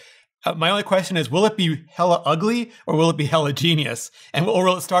before. My only question is, will it be hella ugly or will it be hella genius? Or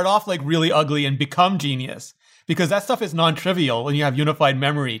will it start off like really ugly and become genius? Because that stuff is non-trivial when you have unified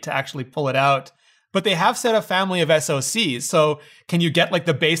memory to actually pull it out. But they have set a family of SoCs. So can you get like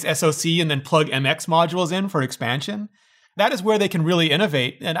the base SoC and then plug MX modules in for expansion? That is where they can really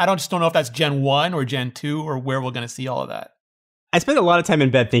innovate. And I just don't know if that's Gen 1 or Gen 2 or where we're going to see all of that. I spend a lot of time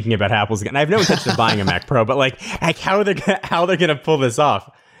in bed thinking about Apple's, and I've no intention of buying a Mac Pro, but like how they're going to pull this off.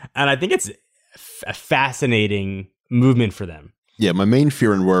 And I think it's a fascinating movement for them. Yeah, my main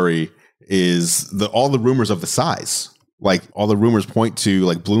fear and worry is all the rumors of the size. Like all the rumors point to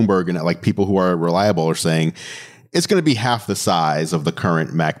like Bloomberg and like people who are reliable are saying it's going to be half the size of the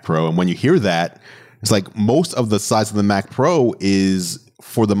current Mac Pro. And when you hear that, it's like most of the size of the Mac Pro is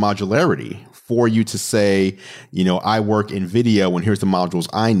for the modularity, for you to say, I work in video and here's the modules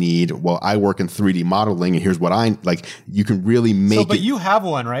I need. Well, I work in 3D modeling and here's what I like. You can really make But you have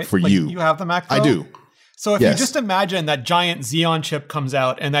one, right? For you. You have the Mac Pro? I do. So if you just imagine that giant Xeon chip comes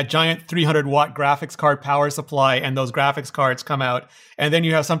out and that giant 300-watt graphics card power supply and those graphics cards come out, and then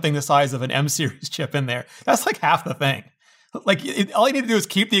you have something the size of an M series chip in there, that's like half the thing. Like all you need to do is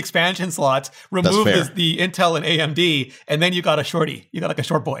keep the expansion slots, remove the Intel and AMD, and then you got a shorty. You got like a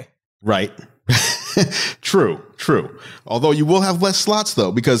short boy. Right. True. Although you will have less slots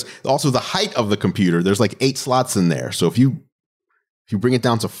though, because also the height of the computer, there's like 8 slots in there. So if you bring it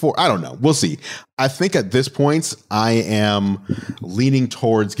down to 4, I don't know. We'll see. I think at this point, I am leaning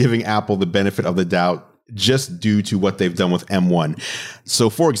towards giving Apple the benefit of the doubt just due to what they've done with M1. So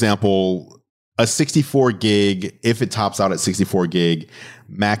for example, a 64 gig, if it tops out at 64 gig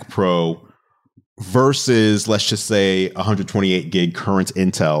Mac Pro versus, let's just say, 128 gig current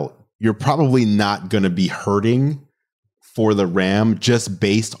Intel, you're probably not going to be hurting for the RAM just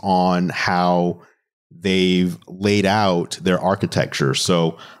based on how they've laid out their architecture.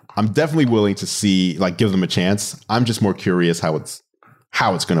 So I'm definitely willing to see, like, give them a chance. I'm just more curious how it's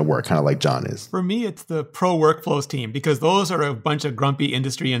going to work, kind of like John is. For me, it's the Pro Workflows team, because those are a bunch of grumpy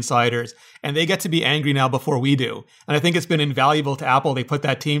industry insiders, and they get to be angry now before we do. And I think it's been invaluable to Apple they put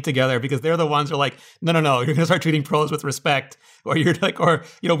that team together, because they're the ones who are like, no, you're going to start treating pros with respect. Or you're like,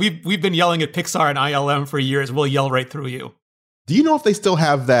 we've been yelling at Pixar and ILM for years. We'll yell right through you. Do you know if they still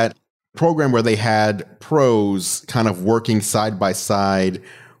have that program where they had pros kind of working side by side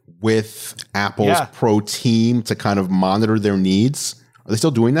with Apple's pro team to kind of monitor their needs? Are they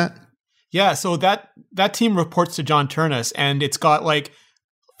still doing that? Yeah, so that team reports to John Turnus, and it's got like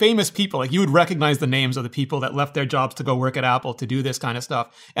famous people. Like you would recognize the names of the people that left their jobs to go work at Apple to do this kind of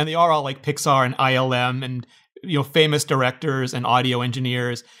stuff. And they are all like Pixar and ILM and famous directors and audio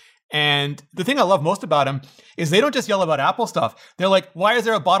engineers. And the thing I love most about them is they don't just yell about Apple stuff. They're like, why is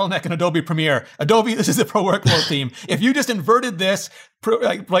there a bottleneck in Adobe Premiere? Adobe, this is a Pro Workflow team. If you just inverted this,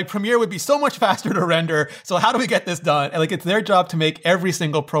 like Premiere would be so much faster to render. So how do we get this done? And like, it's their job to make every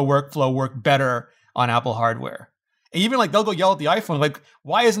single Pro Workflow work better on Apple hardware. And even like they'll go yell at the iPhone, like,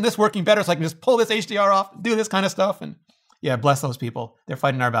 why isn't this working better? So I can just pull this HDR off, do this kind of stuff. And yeah, bless those people. They're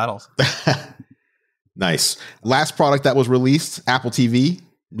fighting our battles. Nice. Last product that was released, Apple TV.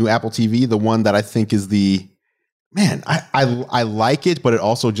 New Apple TV, the one that I think is I like it, but it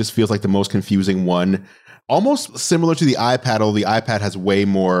also just feels like the most confusing one. Almost similar to the iPad, although the iPad has way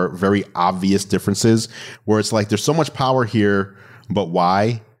more very obvious differences, where it's like there's so much power here, but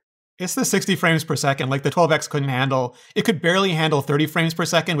why? It's the 60 frames per second. Like the 12X it could barely handle 30 frames per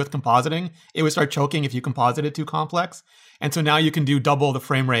second with compositing. It would start choking if you composited too complex. And so now you can do double the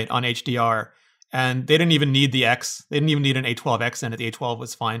frame rate on HDR. And they didn't even need the X. They didn't even need an A12X in it. The A12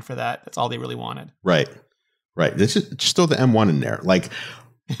 was fine for that. That's all they really wanted. Right. There's just throw the M1 in there. Like,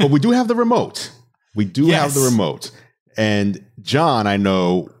 but we do have the remote. We do have the remote. And John, I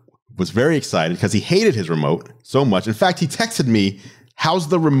know, was very excited because he hated his remote so much. In fact, he texted me, "How's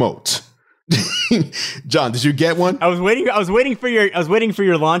the remote?" John, did you get one? I was waiting for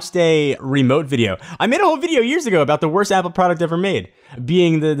your launch day remote video. I made a whole video years ago about the worst Apple product ever made,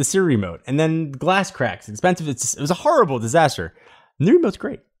 being the Siri remote, and then glass cracks, expensive. It was a horrible disaster. The new remote's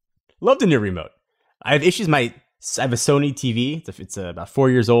great. Love the new remote. I have issues. I have a Sony TV. It's about 4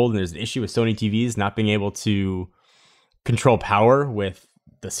 years old, and there's an issue with Sony TVs not being able to control power with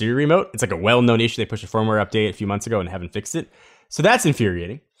the Siri remote. It's like a well-known issue. They pushed a firmware update a few months ago and haven't fixed it. So that's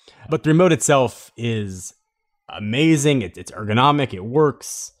infuriating. But the remote itself is amazing. It's ergonomic. It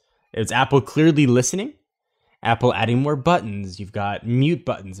works. It's Apple clearly listening. Apple adding more buttons. You've got mute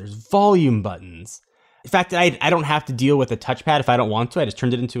buttons. There's volume buttons. In fact, I don't have to deal with a touchpad if I don't want to. I just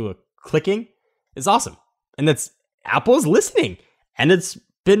turned it into a clicking. It's awesome. And Apple's listening. And it's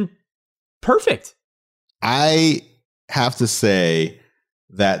been perfect. I have to say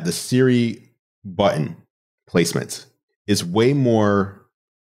that the Siri button placement is way more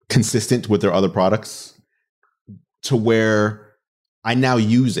consistent with their other products to where I now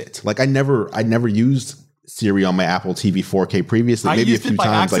use it. Like I never used Siri on my Apple TV 4K previously, maybe a few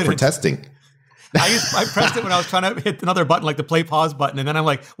times like for testing. I pressed it when I was trying to hit another button, like the play pause button. And then I'm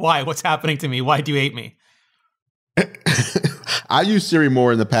like, why? What's happening to me? Why do you hate me? I use Siri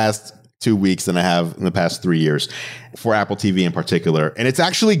more in the past 2 weeks than I have in the past 3 years for Apple TV in particular. And it's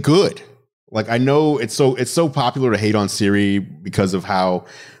actually good. Like I know it's so popular to hate on Siri because of how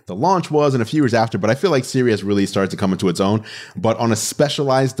the launch was and a few years after, but I feel like Siri has really started to come into its own. But on a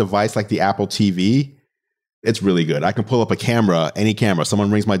specialized device like the Apple TV, It's really good. I can pull up a camera, any camera. Someone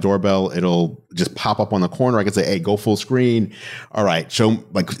rings my doorbell, it'll just pop up on the corner. I can say, hey, go full screen. All right,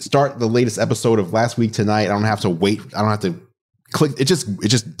 start the latest episode of last week tonight. I don't have to wait. I don't have to click. It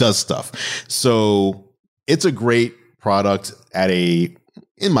just does stuff. So it's a great product at a,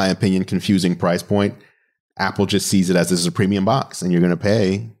 in my opinion, confusing price point. Apple just sees it as this is a premium box and you're going to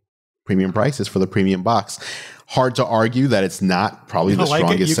pay premium prices for the premium box. Hard to argue that it's not probably the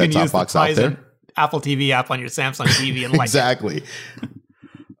strongest set-top box out there. Apple TV app on your Samsung TV and like exactly.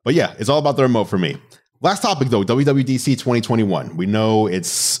 But yeah, it's all about the remote for me. Last topic though, WWDC 2021. We know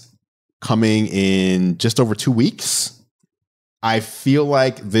it's coming in just over 2 weeks. I feel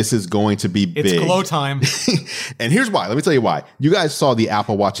like this is going to be big. It's glow time. And here's why. Let me tell you why. You guys saw the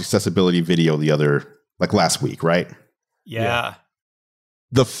Apple Watch accessibility video last week, right? Yeah.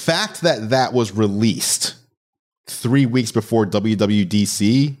 The fact that was released 3 weeks before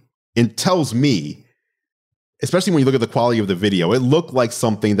WWDC, it tells me, especially when you look at the quality of the video, it looked like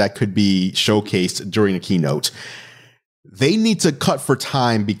something that could be showcased during a keynote. They need to cut for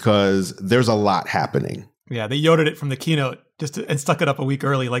time because there's a lot happening. Yeah, they Yoda'd it from the keynote and stuck it up a week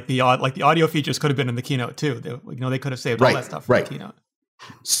early. Like the audio features could have been in the keynote too. They could have saved all that stuff from the keynote.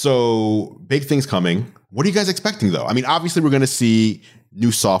 So big things coming. What are you guys expecting though? I mean, obviously we're going to see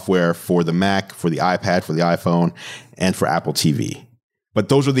new software for the Mac, for the iPad, for the iPhone, and for Apple TV. But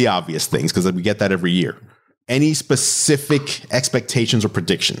those are the obvious things because we get that every year. Any specific expectations or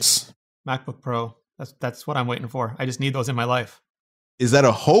predictions? MacBook Pro. That's what I'm waiting for. I just need those in my life. Is that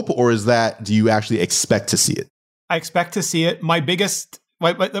a hope or do you actually expect to see it? I expect to see it. My biggest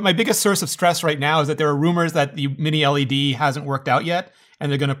source of stress right now is that there are rumors that the mini LED hasn't worked out yet and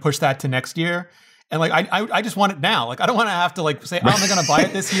they're going to push that to next year. And like, I just want it now. Like, I don't want to have to like say, oh, am I going to buy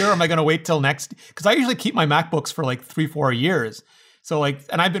it this year? Or am I going to wait till next? Because I usually keep my MacBooks for like 3-4 years. So like,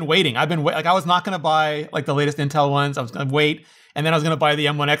 and I've been waiting. I was not going to buy like the latest Intel ones. I was going to wait. And then I was going to buy the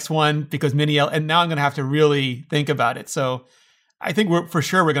M1X one because and now I'm going to have to really think about it. So I think we're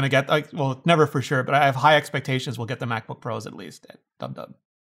going to get never for sure, but I have high expectations. We'll get the MacBook Pros at least at Dub.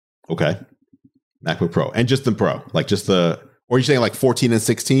 Okay. MacBook Pro and just the Pro, like just or are you saying like 14 and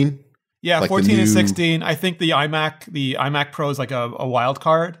 16? Yeah, like 14 and 16. I think the iMac Pro is like a wild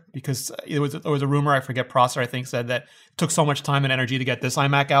card because there was a rumor, I forget, Prosser, I think, said that it took so much time and energy to get this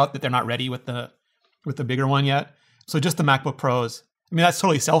iMac out that they're not ready with the bigger one yet. So just the MacBook Pros. I mean, that's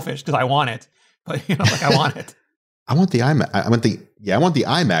totally selfish because I want it, but I want it. I want the iMac. I want the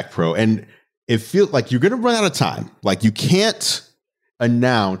iMac Pro, and it feels like you're going to run out of time. Like you can't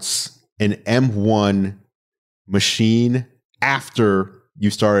announce an M1 machine after you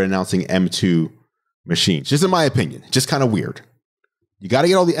started announcing M2 machines. Just in my opinion, just kind of weird. You got to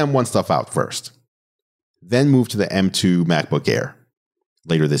get all the M1 stuff out first, then move to the M2 MacBook Air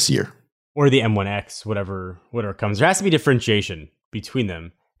later this year. Or the M1X, whatever comes. There has to be differentiation between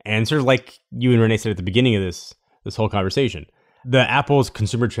them. And sort of like you and Renee said at the beginning of this whole conversation, the Apple's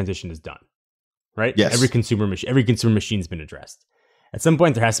consumer transition is done, right? Yes. Every consumer machine's been addressed. At some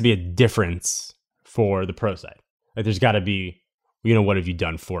point, there has to be a difference for the Pro side. Like there's got to be, what have you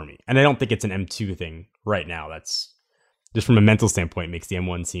done for me? And I don't think it's an M2 thing right now. That's just from a mental standpoint makes the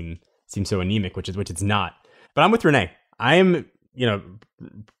M1 seem so anemic, which it's not. But I'm with Renee. I am,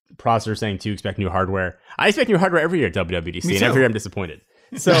 Prosser saying to expect new hardware. I expect new hardware every year at WWDC, and every year I'm disappointed.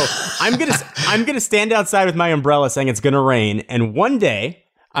 So I'm gonna stand outside with my umbrella saying it's gonna rain, and one day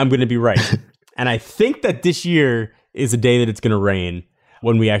I'm gonna be right. And I think that this year is a day that it's gonna rain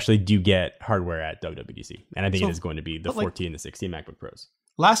when we actually do get hardware at WWDC. And I think it is going to be the 14 and the 16 MacBook Pros.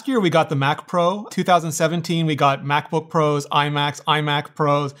 Last year, we got the Mac Pro. 2017, we got MacBook Pros, iMacs, iMac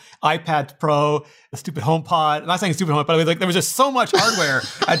Pros, iPad Pro, the stupid HomePod. I'm not saying stupid HomePod, but there was just so much hardware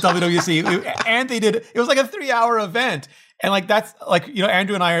at WWDC. And it was like a 3-hour event. And that's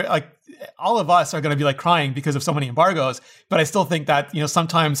Andrew and I are all of us are going to be crying because of so many embargoes. But I still think that,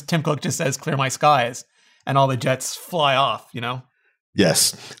 sometimes Tim Cook just says, clear my skies, and all the jets fly off,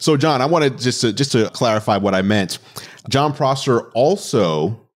 Yes. So, John, I wanted just to clarify what I meant. John Prosser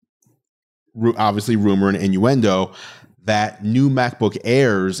also, obviously rumor and innuendo, that new MacBook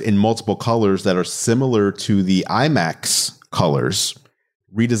Airs in multiple colors that are similar to the iMac's colors,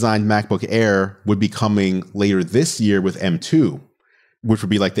 redesigned MacBook Air, would be coming later this year with M2, which would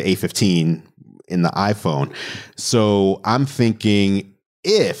be like the A15 in the iPhone. So I'm thinking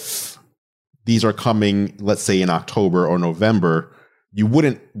if these are coming, let's say in October or November, you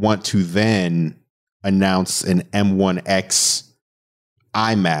wouldn't want to then announce an M1X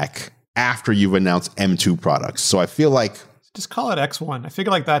iMac after you've announced M2 products. So I feel like... Just call it X1. I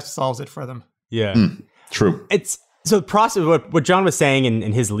figure that solves it for them. Yeah. True. So the process, what John was saying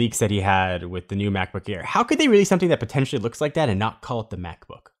in his leaks that he had with the new MacBook Air, how could they release something that potentially looks like that and not call it the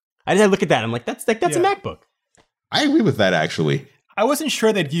MacBook? I just look at that and I'm like, that's a MacBook. I agree with that, actually. I wasn't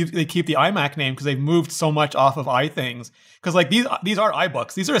sure they'd keep the iMac name because they've moved so much off of iThings. Because like these are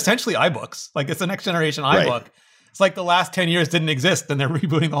iBooks. These are essentially iBooks. Like it's the next generation iBook. Right. It's like the last 10 years didn't exist and they're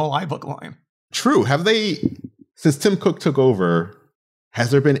rebooting the whole iBook line. True. Have they, since Tim Cook took over,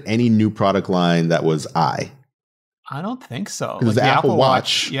 has there been any new product line that was I? I don't think so. Because the Apple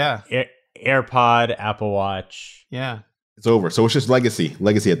Watch. Yeah. AirPod, Apple Watch. Yeah. It's over. So it's just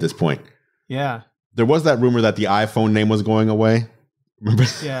legacy at this point. Yeah. There was that rumor that the iPhone name was going away. Remember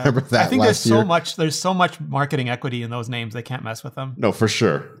that I think last year? there's so much marketing equity in those names, they can't mess with them. No, for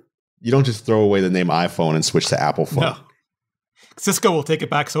sure. You don't just throw away the name iPhone and switch to Apple phone. No. Cisco will take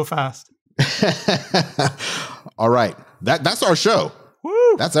it back so fast. All right. That's our show.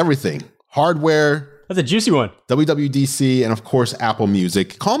 Woo! That's everything. Hardware, That's a juicy one. WWDC, and of course, Apple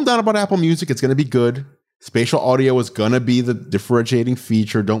Music. Calm down about Apple Music. It's going to be good. Spatial audio is going to be the differentiating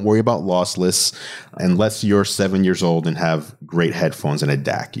feature. Don't worry about lossless. Unless you're 7 years old and have great headphones and a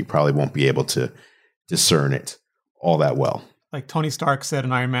DAC, you probably won't be able to discern it all that well. Like Tony Stark said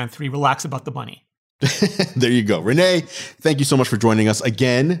in Iron Man 3, relax about the bunny. There you go. Renee, thank you so much for joining us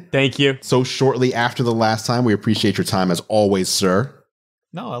again. Thank you. So shortly after the last time. We appreciate your time as always, sir.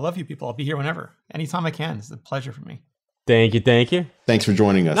 No, I love you people. I'll be here whenever. Anytime I can. It's a pleasure for me. Thank you. Thanks for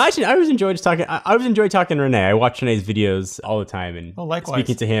joining us. No, actually, I always enjoyed talking. I always enjoy talking to Renee. I watch Renee's videos all the time, and likewise.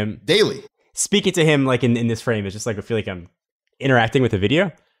 speaking to him Daily. like in this frame is just like I feel like I'm interacting with a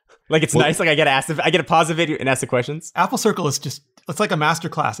video. Like it's nice. Like I get to pause the video and ask the questions. Apple Circle is it's like a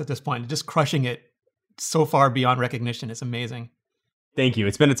masterclass at this point. Just crushing it so far beyond recognition. It's amazing. Thank you.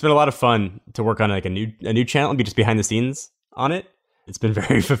 It's been a lot of fun to work on like a new channel and be just behind the scenes on it. It's been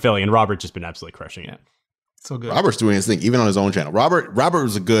very fulfilling, and Robert's just been absolutely crushing it. So good. Robert's doing his thing, even on his own channel. Robert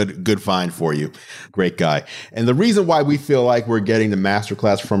was a good find for you. Great guy. And the reason why we feel like we're getting the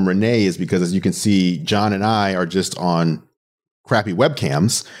masterclass from Renee is because, as you can see, John and I are just on crappy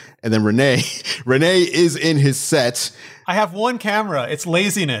webcams. And then Renee is in his set. I have one camera. It's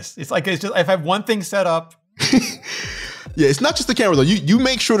laziness. It's just if I have one thing set up. Yeah, it's not just the camera though. You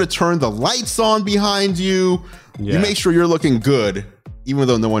make sure to turn the lights on behind you. Yeah. You make sure you're looking good, even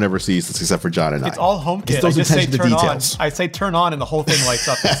though no one ever sees this except for John and I. It's all HomeKit. It's those I just say attention to turn on. details. I say turn on, and the whole thing lights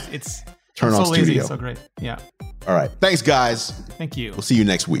up. It's turn so on lazy. studio. It's so great. Yeah. All right. Thanks, guys. Thank you. We'll see you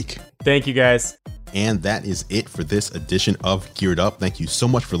next week. Thank you, guys. And that is it for this edition of Geared Up. Thank you so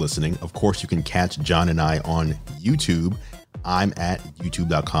much for listening. Of course, you can catch John and I on YouTube. I'm at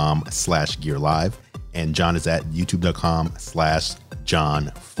youtube.com/GearLive, and John is at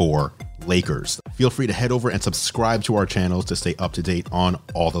youtube.com/John4Lakers. Feel free to head over and subscribe to our channels to stay up to date on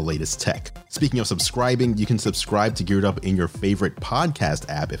all the latest tech. Speaking of subscribing, you can subscribe to Geared Up in your favorite podcast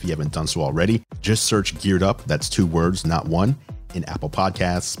app if you haven't done so already. Just search Geared Up, that's 2 words, not one, in Apple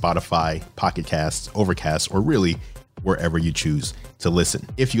Podcasts, Spotify, Pocket Casts, Overcast, or really wherever you choose to listen.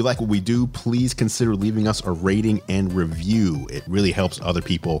 If you like what we do, please consider leaving us a rating and review. It really helps other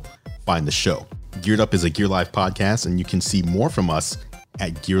people find the show. Geared Up is a Gear Live podcast, and you can see more from us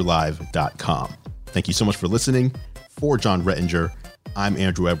at gearlive.com. Thank you so much for listening. For John Rettinger, I'm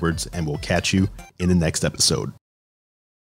Andrew Edwards, and we'll catch you in the next episode.